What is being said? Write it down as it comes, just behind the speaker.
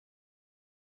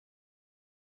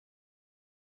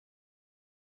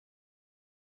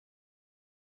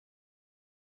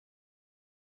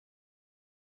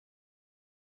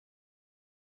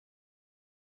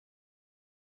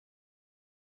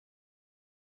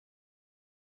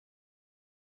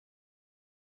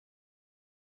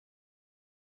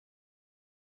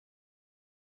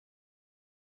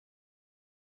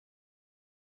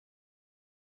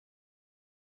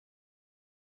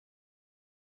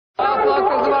Well, folks,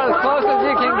 this is about as close as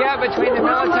you can get between the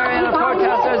military and the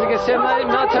protesters. You can see the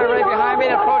military right behind me,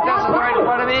 the protesters right in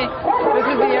front of me. This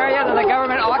is the area that the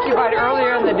government occupied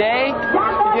earlier in the day.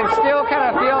 You can still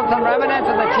kind of feel some remnants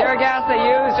of the tear gas they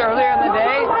used earlier in the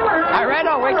day. I read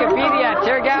on Wikipedia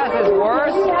tear gas is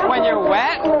worse when you're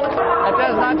wet.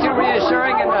 That is not too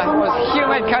reassuring in the most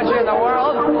humid country in the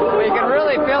world. But you can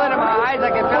really feel it in my eyes. I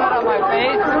can feel it on my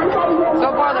face. So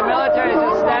far, the military is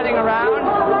just standing around.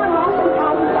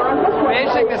 It'll be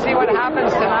interesting to see what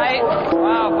happens tonight.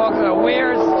 Wow, folks, it's a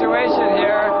weird situation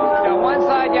here. On one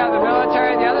side you have the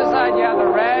military, on the other side you have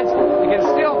the Reds. You can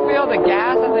still feel the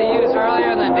gas that they used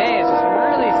earlier in the day. It's just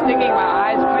really stinging my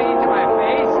eyes, clinging to my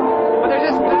face. But they're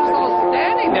just all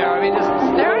standing there. I mean, just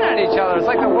staring at each other. It's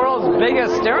like the world's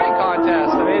biggest staring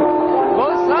contest. I mean,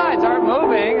 both sides aren't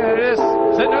moving. They're just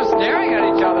sitting there staring at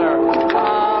each other.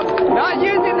 Not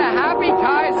using the happy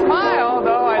Thai smile,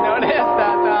 though. I noticed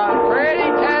that pretty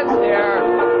tense here.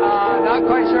 Not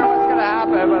quite sure what's going to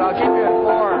happen, but I'll keep you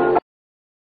informed.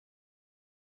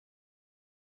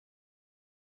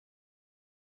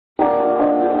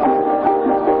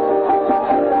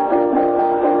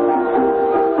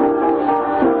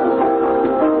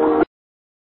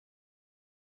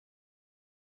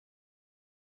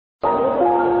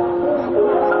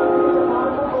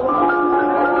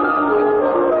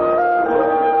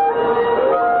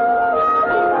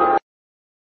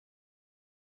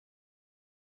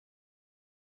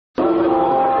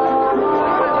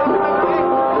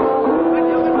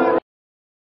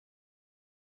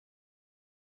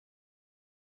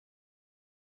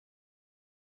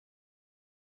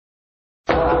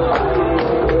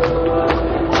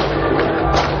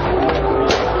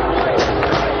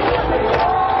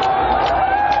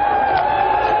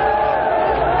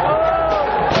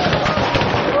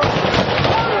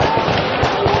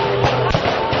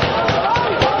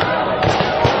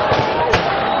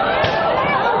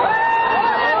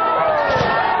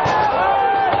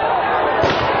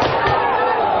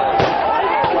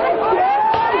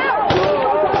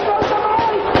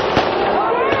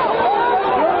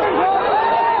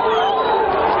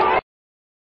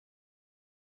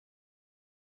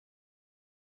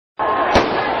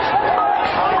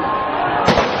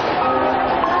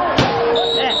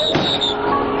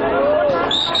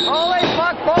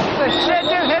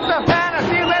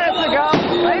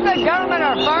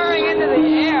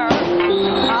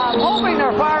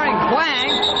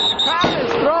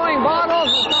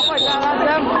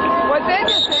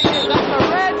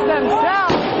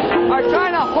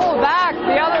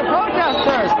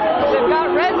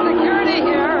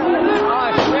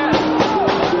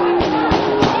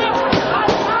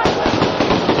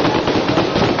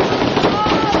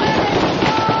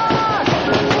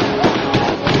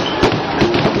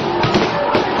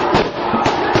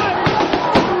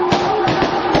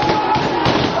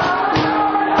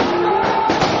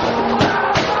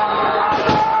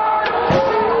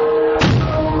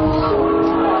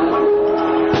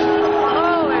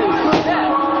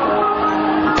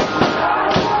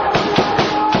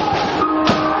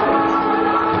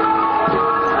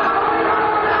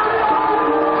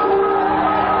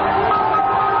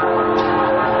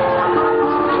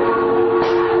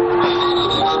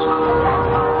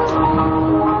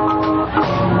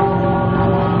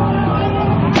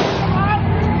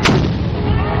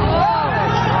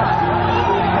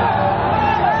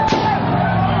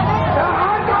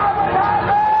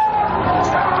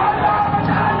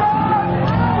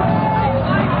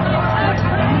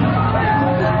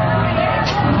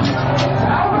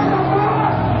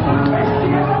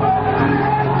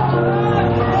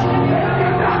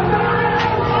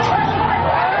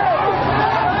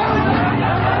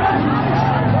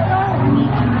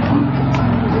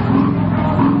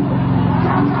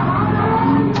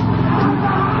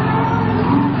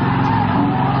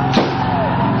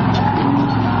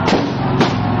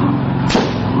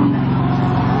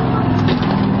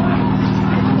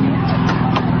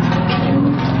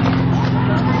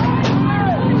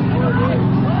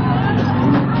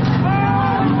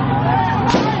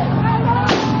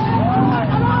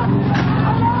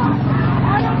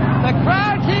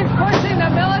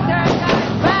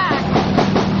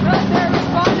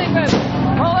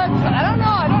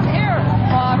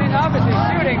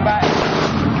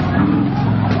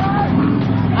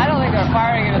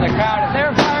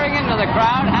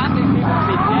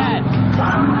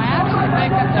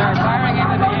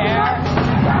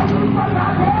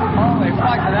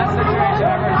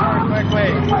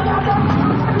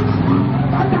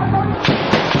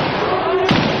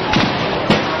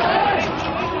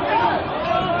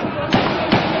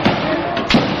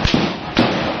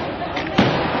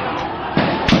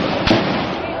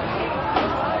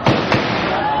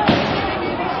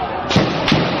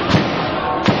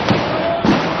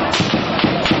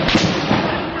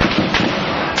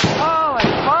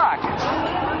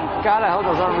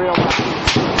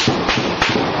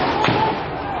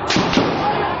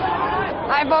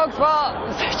 folks, well,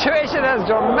 the situation has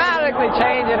dramatically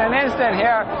changed in an instant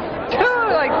here.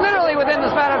 Literally within the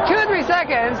span of 2 or 3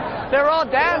 seconds, they were all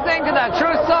dancing to that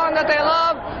truth song that they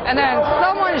love, and then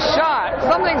someone shot.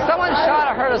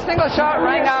 I heard a single shot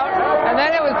rang out, and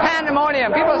then it was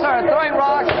pandemonium. People started throwing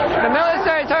rocks. The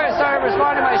military started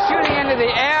responding by shooting into the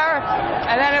air,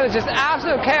 and then it was just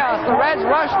absolute chaos. The Reds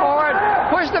rushed forward,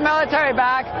 pushed the military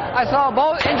back. I saw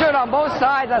both injured on both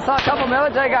sides. I saw a couple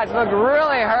military guys look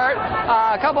really hurt.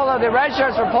 A couple of the red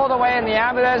shirts were pulled away in the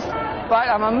ambulance. But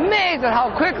I'm amazed at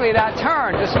how quickly that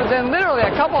turned. Just within literally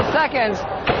a couple seconds,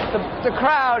 the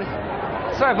crowd.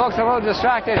 Sorry, folks, I'm a little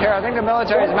distracted here. I think the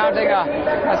military is mounting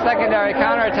a secondary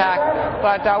counterattack.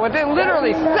 But within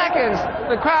literally seconds,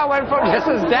 the crowd went from just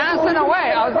dancing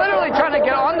away. I was literally trying to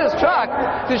get on this truck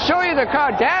to show you the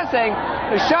crowd dancing.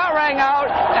 The shot rang out,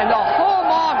 and the whole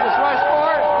mob just rushed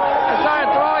forward and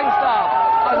started throwing stuff.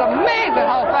 I was amazed at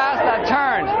how fast that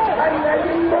turned.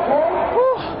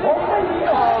 Whew.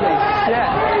 Holy shit.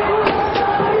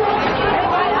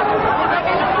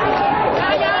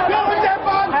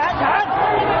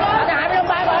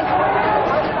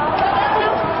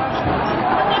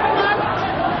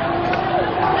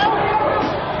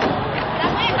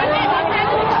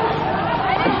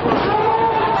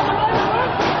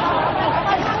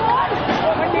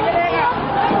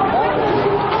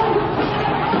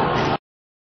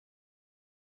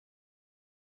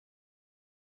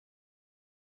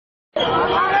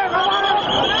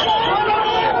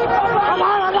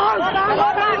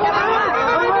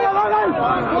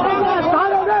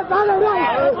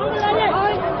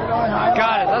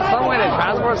 God, is that some way to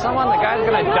transport someone? The guy's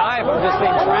gonna die from just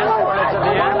being transported to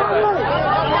the ambulance.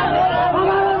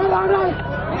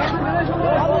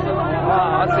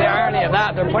 Wow, what's the irony of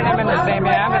that? They're putting him in the same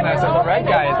ambulance as the red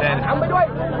guy is in.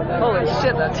 Holy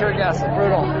shit, that tear gas is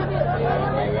brutal.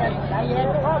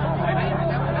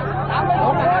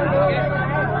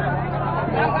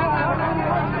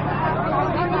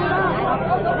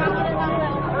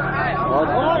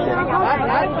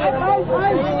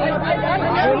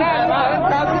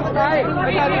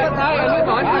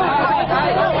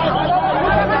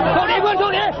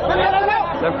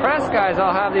 The press guys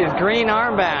all have these green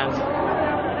armbands.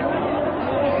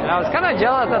 And I was kind of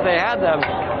jealous that they had them.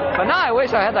 But now I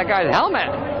wish I had that guy's helmet.